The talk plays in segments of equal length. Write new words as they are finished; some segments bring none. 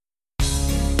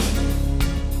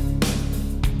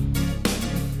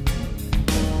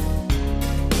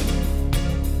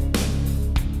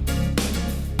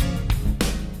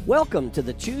Welcome to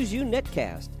the Choose You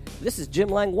Netcast. This is Jim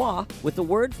Langlois with the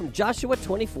word from Joshua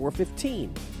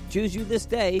 24:15. Choose you this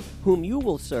day whom you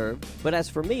will serve, but as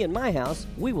for me and my house,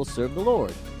 we will serve the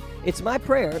Lord. It's my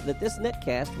prayer that this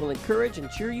netcast will encourage and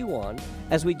cheer you on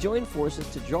as we join forces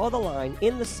to draw the line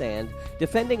in the sand,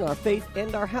 defending our faith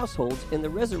and our households in the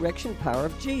resurrection power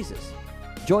of Jesus.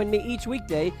 Join me each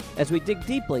weekday as we dig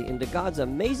deeply into God's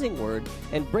amazing word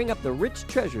and bring up the rich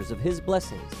treasures of His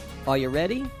blessings. Are you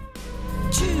ready?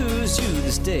 Choose you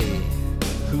this day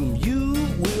whom you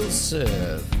will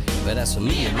serve. But as for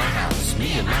me and my house,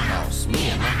 me and my house, me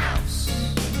and my house.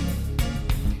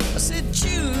 I said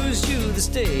choose you this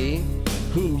day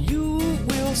whom you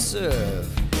will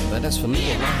serve. But as for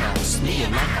me and my house, me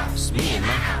and my house, me and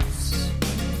my house.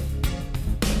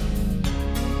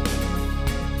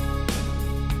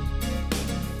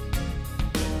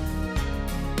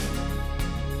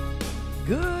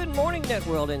 Good morning,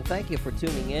 NetWorld, and thank you for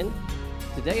tuning in.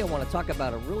 Today I want to talk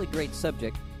about a really great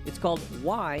subject. It's called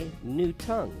Why New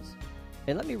Tongues?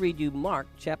 And let me read you Mark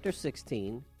chapter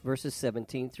 16, verses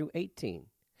 17 through 18.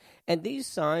 And these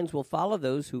signs will follow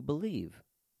those who believe.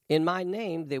 In my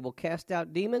name they will cast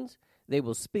out demons, they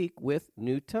will speak with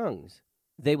new tongues.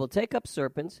 They will take up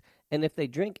serpents, and if they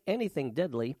drink anything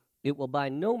deadly, it will by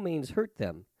no means hurt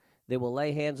them. They will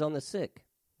lay hands on the sick,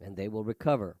 and they will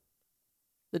recover.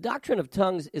 The doctrine of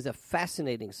tongues is a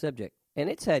fascinating subject, and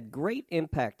it's had great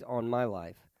impact on my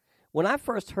life. When I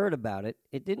first heard about it,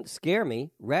 it didn't scare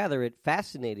me. Rather, it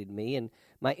fascinated me, and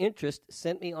my interest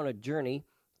sent me on a journey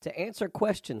to answer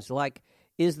questions like,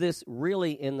 is this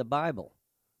really in the Bible?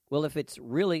 Well, if it's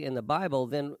really in the Bible,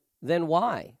 then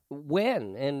why?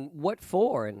 When? And what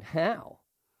for? And how?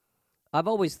 I've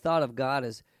always thought of God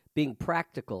as being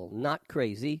practical, not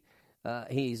crazy.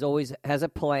 He's always has a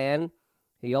plan.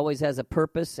 He always has a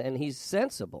purpose, and he's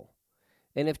sensible.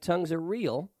 And if tongues are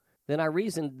real, then I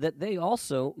reasoned that they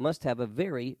also must have a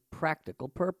very practical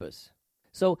purpose.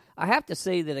 So I have to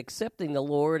say that accepting the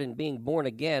Lord and being born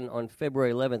again on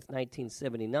February 11th,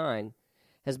 1979,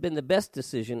 has been the best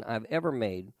decision I've ever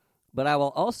made. But I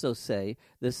will also say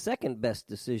the second best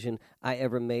decision I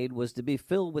ever made was to be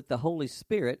filled with the Holy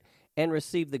Spirit and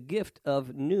receive the gift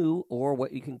of new, or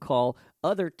what you can call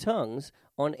other tongues,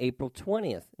 on April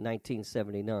 20th,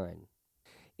 1979.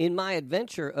 In my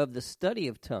adventure of the study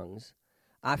of tongues,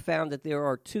 I found that there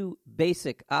are two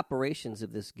basic operations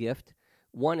of this gift.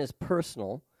 One is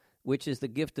personal, which is the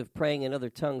gift of praying in other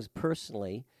tongues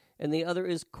personally, and the other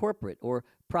is corporate, or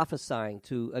prophesying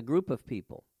to a group of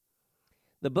people.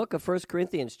 The book of 1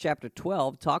 Corinthians chapter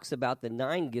 12 talks about the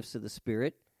 9 gifts of the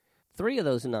Spirit. 3 of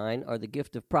those 9 are the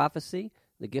gift of prophecy,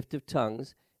 the gift of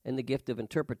tongues, and the gift of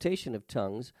interpretation of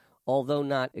tongues. Although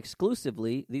not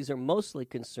exclusively, these are mostly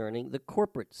concerning the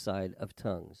corporate side of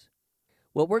tongues.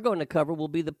 What we're going to cover will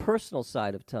be the personal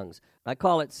side of tongues. I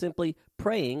call it simply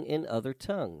praying in other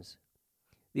tongues.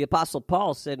 The Apostle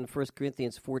Paul said in 1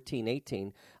 Corinthians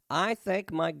 14:18, I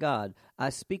thank my God, I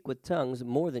speak with tongues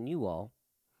more than you all.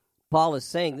 Paul is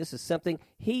saying this is something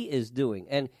he is doing,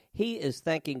 and he is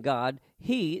thanking God.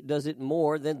 He does it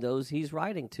more than those he's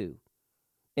writing to.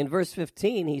 In verse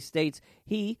 15, he states,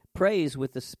 he prays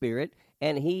with the Spirit,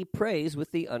 and he prays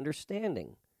with the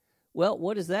understanding. Well,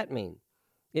 what does that mean?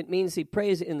 It means he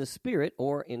prays in the Spirit,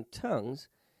 or in tongues,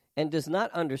 and does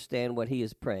not understand what he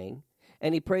is praying,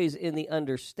 and he prays in the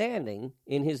understanding,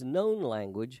 in his known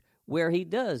language, where he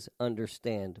does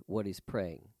understand what he's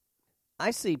praying.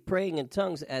 I see praying in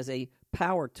tongues as a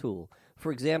power tool.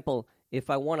 For example, if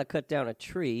I want to cut down a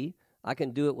tree, I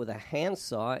can do it with a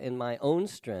handsaw in my own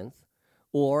strength,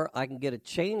 or I can get a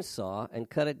chainsaw and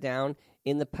cut it down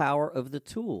in the power of the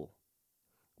tool.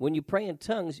 When you pray in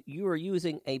tongues, you are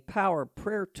using a power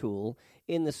prayer tool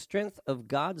in the strength of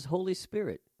God's Holy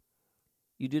Spirit.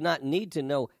 You do not need to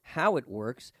know how it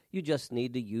works, you just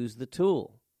need to use the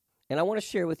tool. And I want to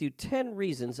share with you 10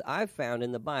 reasons I've found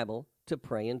in the Bible to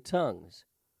pray in tongues.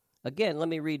 Again, let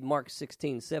me read Mark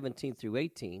 16:17 through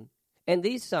 18. And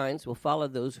these signs will follow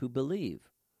those who believe.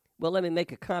 Well, let me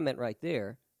make a comment right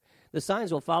there. The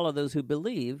signs will follow those who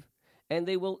believe, and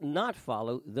they will not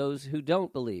follow those who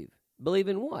don't believe. Believe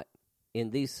in what?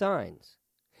 In these signs.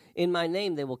 In my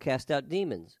name they will cast out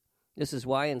demons. This is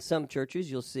why in some churches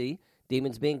you'll see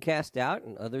demons being cast out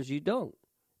and others you don't.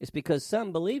 It's because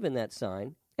some believe in that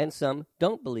sign and some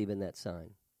don't believe in that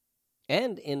sign.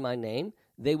 And in my name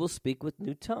they will speak with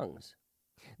new tongues.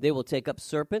 They will take up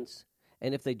serpents,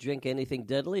 and if they drink anything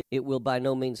deadly, it will by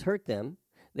no means hurt them.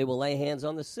 They will lay hands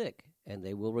on the sick, and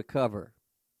they will recover.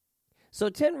 So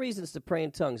 10 reasons to pray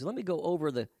in tongues. Let me go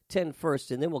over the 10 first,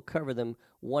 and then we'll cover them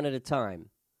one at a time.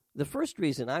 The first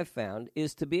reason I've found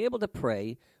is to be able to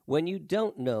pray when you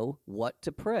don't know what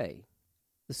to pray.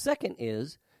 The second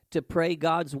is to pray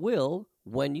God's will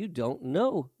when you don't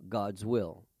know God's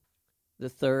will. The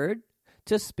third,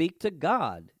 to speak to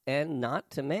God and not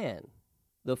to man.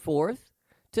 The fourth,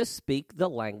 to speak the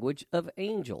language of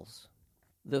angels.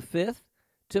 The fifth,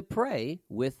 to pray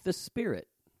with the Spirit.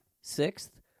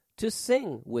 Sixth, to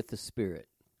sing with the Spirit.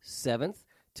 Seventh,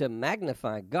 to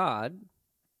magnify God.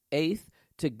 Eighth,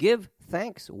 to give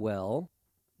thanks well.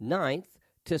 Ninth,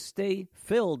 to stay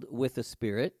filled with the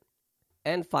Spirit.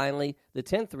 And finally, the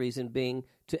 10th reason being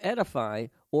to edify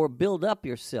or build up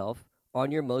yourself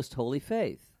on your most holy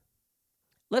faith.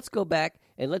 Let's go back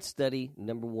and let's study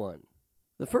number 1.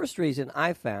 The first reason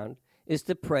I found is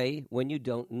to pray when you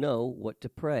don't know what to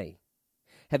pray.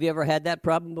 Have you ever had that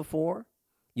problem before?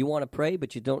 You want to pray,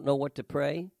 but you don't know what to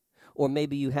pray? Or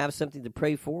maybe you have something to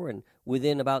pray for, and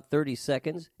within about 30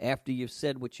 seconds, after you've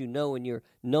said what you know in your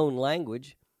known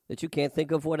language, that you can't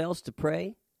think of what else to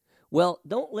pray? Well,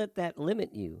 don't let that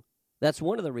limit you. That's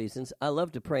one of the reasons I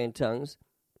love to pray in tongues,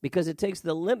 because it takes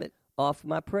the limit off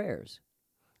my prayers.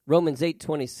 Romans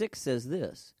 8:26 says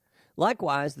this,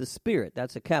 likewise the Spirit,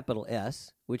 that's a capital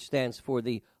S, which stands for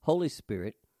the Holy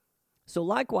Spirit. So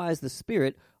likewise the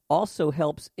Spirit also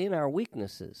helps in our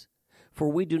weaknesses, for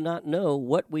we do not know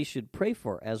what we should pray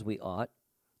for as we ought,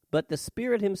 but the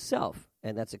Spirit himself,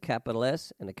 and that's a capital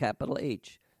S and a capital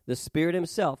H, the Spirit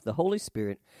himself, the Holy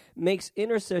Spirit, makes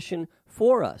intercession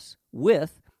for us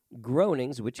with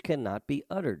groanings which cannot be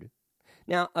uttered.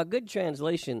 Now, a good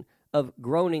translation of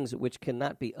groanings which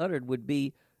cannot be uttered would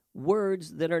be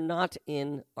words that are not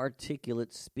in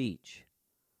articulate speech.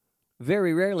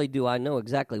 Very rarely do I know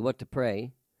exactly what to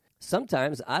pray.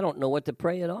 Sometimes I don't know what to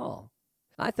pray at all.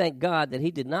 I thank God that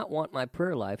he did not want my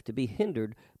prayer life to be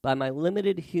hindered by my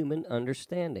limited human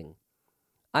understanding.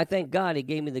 I thank God he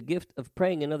gave me the gift of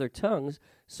praying in other tongues,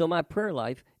 so my prayer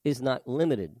life is not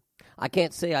limited. I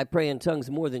can't say I pray in tongues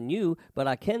more than you, but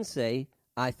I can say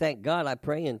I thank God I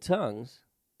pray in tongues.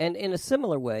 And in a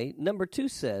similar way, number 2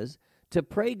 says to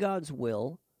pray God's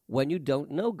will when you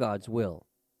don't know God's will.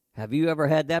 Have you ever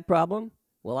had that problem?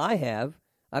 Well, I have.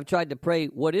 I've tried to pray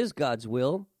what is God's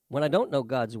will when I don't know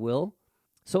God's will,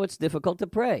 so it's difficult to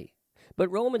pray. But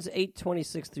Romans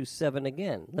 8:26-7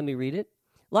 again, let me read it.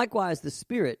 Likewise, the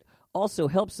Spirit also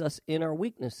helps us in our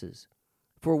weaknesses,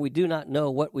 for we do not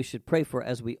know what we should pray for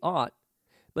as we ought,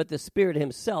 but the Spirit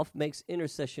himself makes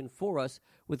intercession for us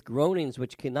with groanings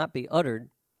which cannot be uttered.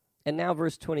 And now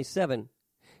verse 27,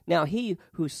 now he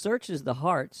who searches the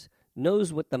hearts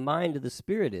knows what the mind of the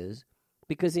Spirit is,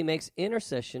 because he makes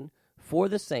intercession for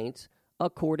the saints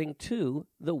according to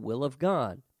the will of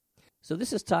God. So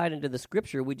this is tied into the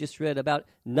scripture we just read about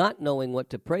not knowing what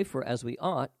to pray for as we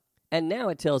ought. And now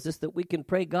it tells us that we can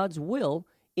pray God's will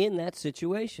in that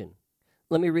situation.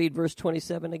 Let me read verse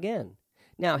 27 again.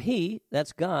 Now he,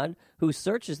 that's God, who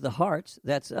searches the hearts,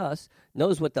 that's us,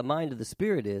 knows what the mind of the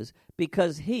Spirit is,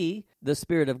 because he, the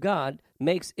Spirit of God,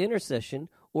 makes intercession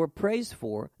or prays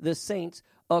for the saints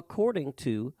according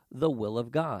to the will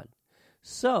of God.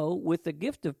 So, with the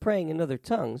gift of praying in other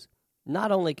tongues,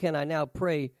 not only can I now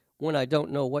pray when I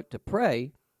don't know what to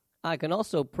pray, I can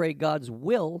also pray God's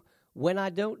will when I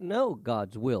don't know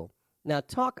God's will. Now,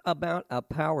 talk about a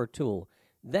power tool.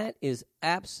 That is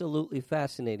absolutely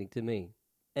fascinating to me.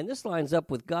 And this lines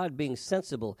up with God being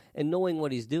sensible and knowing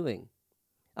what he's doing.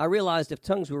 I realized if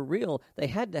tongues were real, they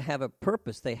had to have a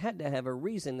purpose. They had to have a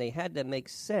reason. They had to make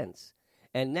sense.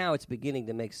 And now it's beginning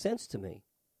to make sense to me.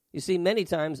 You see, many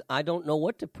times I don't know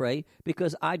what to pray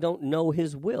because I don't know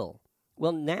his will.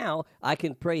 Well, now I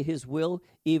can pray his will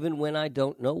even when I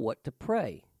don't know what to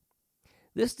pray.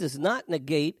 This does not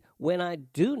negate when I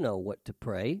do know what to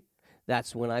pray.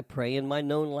 That's when I pray in my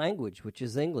known language, which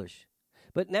is English.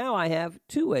 But now I have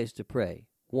 2 ways to pray.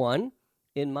 One,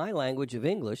 in my language of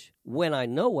English, when I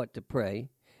know what to pray,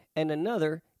 and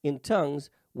another in tongues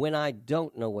when I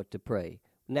don't know what to pray.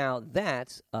 Now,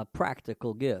 that's a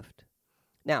practical gift.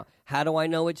 Now, how do I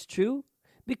know it's true?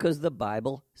 Because the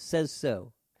Bible says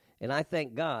so. And I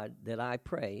thank God that I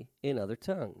pray in other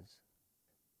tongues.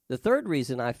 The third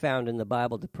reason I found in the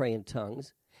Bible to pray in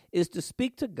tongues is to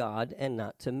speak to God and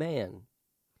not to man.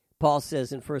 Paul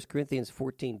says in 1 Corinthians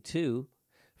 14:2,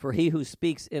 for he who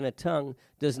speaks in a tongue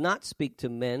does not speak to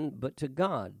men but to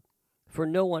God, for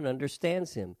no one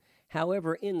understands him.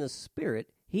 However, in the Spirit,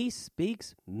 he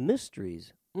speaks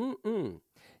mysteries.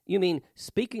 You mean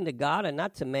speaking to God and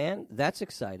not to man? That's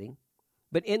exciting.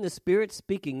 But in the Spirit,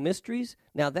 speaking mysteries?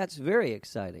 Now that's very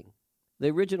exciting. The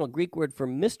original Greek word for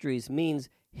mysteries means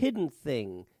hidden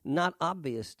thing, not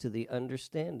obvious to the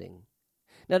understanding.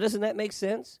 Now, doesn't that make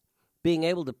sense? being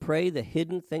able to pray the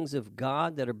hidden things of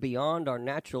God that are beyond our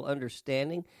natural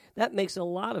understanding, that makes a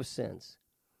lot of sense.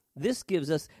 This gives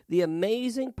us the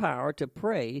amazing power to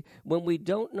pray when we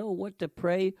don't know what to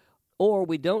pray or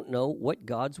we don't know what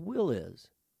God's will is.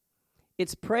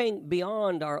 It's praying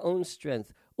beyond our own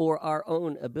strength or our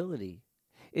own ability.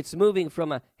 It's moving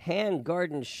from a hand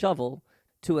garden shovel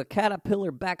to a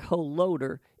Caterpillar backhoe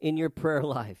loader in your prayer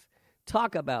life.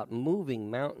 Talk about moving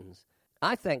mountains.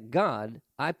 I thank God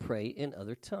I pray in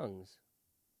other tongues.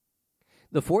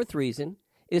 The fourth reason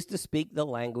is to speak the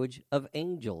language of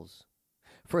angels.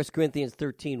 1 Corinthians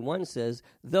 13:1 says,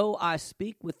 "Though I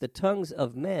speak with the tongues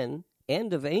of men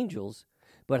and of angels,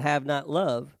 but have not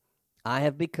love, I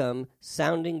have become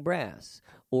sounding brass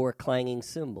or clanging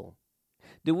cymbal."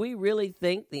 Do we really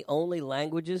think the only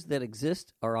languages that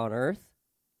exist are on earth?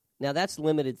 Now that's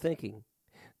limited thinking.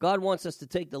 God wants us to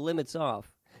take the limits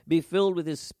off, be filled with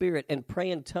His Spirit, and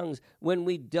pray in tongues when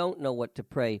we don't know what to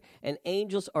pray. And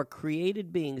angels are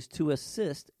created beings to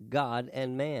assist God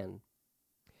and man.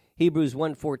 Hebrews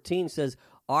 1:14 says,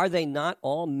 "Are they not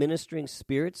all ministering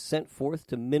spirits sent forth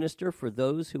to minister for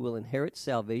those who will inherit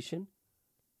salvation?"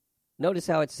 Notice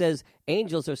how it says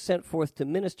angels are sent forth to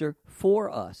minister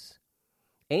for us.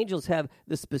 Angels have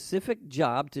the specific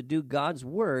job to do God's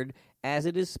word as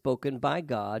it is spoken by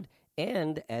God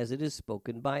and as it is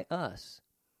spoken by us.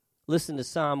 Listen to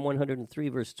Psalm 103,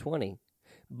 verse 20.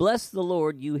 "Bless the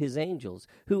Lord, you His angels,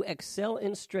 who excel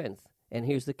in strength," and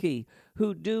here's the key,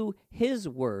 "who do His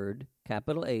word,"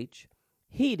 capital H,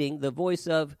 heeding the voice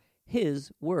of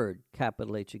His word,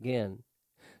 capital H again.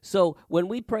 So when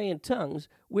we pray in tongues,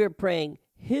 we're praying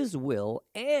His will,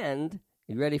 and,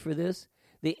 you ready for this?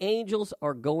 The angels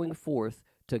are going forth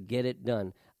to get it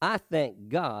done. I thank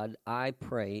God I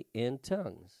pray in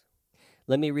tongues.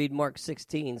 Let me read Mark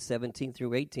 16:17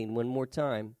 through 18 one more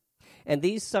time. "And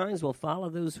these signs will follow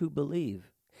those who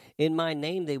believe. In my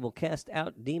name they will cast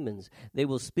out demons. They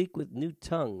will speak with new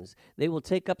tongues. They will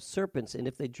take up serpents, and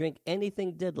if they drink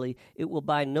anything deadly, it will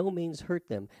by no means hurt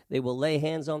them. They will lay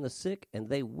hands on the sick, and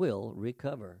they will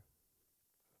recover."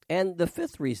 And the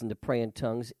fifth reason to pray in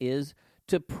tongues is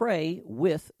to pray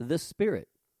with the Spirit.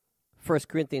 1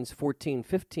 Corinthians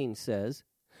 14:15 says,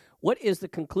 "What is the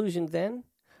conclusion then?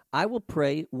 I will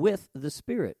pray with the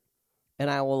Spirit, and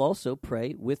I will also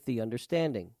pray with the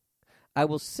understanding. I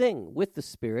will sing with the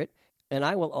Spirit, and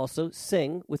I will also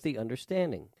sing with the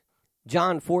understanding."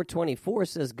 John 4:24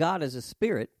 says, "God is a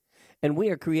spirit, and we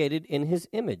are created in His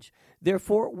image.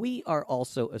 Therefore, we are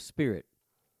also a spirit.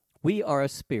 We are a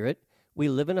spirit, we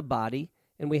live in a body,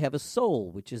 and we have a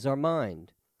soul, which is our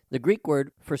mind." The Greek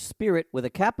word for spirit with a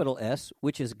capital S,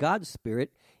 which is God's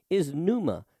Spirit, is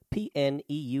pneuma,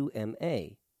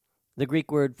 P-N-E-U-M-A. The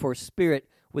Greek word for spirit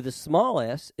with a small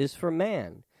s is for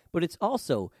man, but it's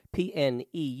also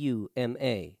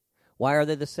P-N-E-U-M-A. Why are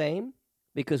they the same?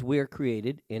 Because we are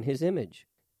created in His image.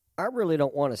 I really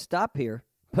don't want to stop here,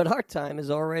 but our time is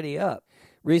already up.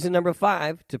 Reason number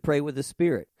 5, to pray with the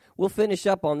Spirit. We'll finish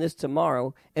up on this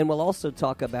tomorrow, and we'll also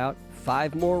talk about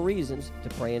 5 more reasons to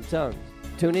pray in tongues.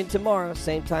 Tune in tomorrow,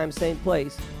 same time, same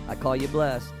place. I call you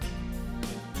blessed.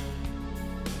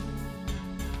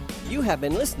 You have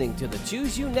been listening to the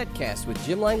Choose You Netcast with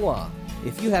Jim Langlois.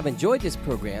 If you have enjoyed this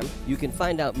program, you can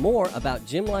find out more about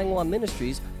Jim Langlois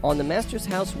Ministries on the Master's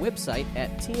House website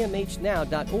at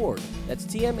tmhnow.org. That's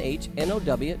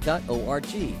tmhnow.org.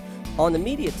 On the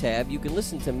Media tab, you can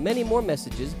listen to many more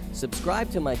messages, subscribe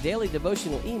to my daily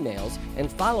devotional emails, and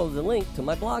follow the link to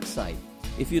my blog site.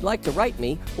 If you'd like to write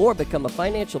me or become a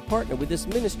financial partner with this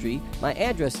ministry, my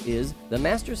address is The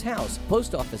Master's House,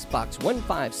 Post Office Box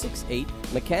 1568,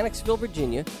 Mechanicsville,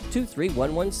 Virginia,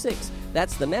 23116.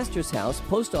 That's The Master's House,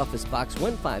 Post Office Box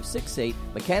 1568,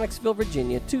 Mechanicsville,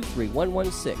 Virginia,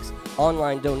 23116.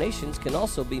 Online donations can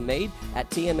also be made at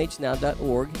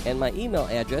tmhnow.org, and my email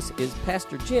address is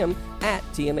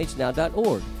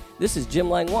pastorjim@tmhnow.org. This is Jim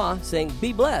Langlois saying,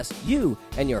 be blessed, you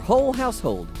and your whole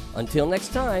household. Until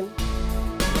next time.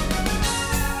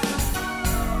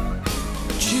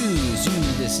 Choose you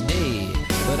this day,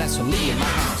 but that's for me and my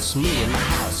house, me and my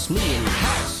house, me and my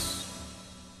house.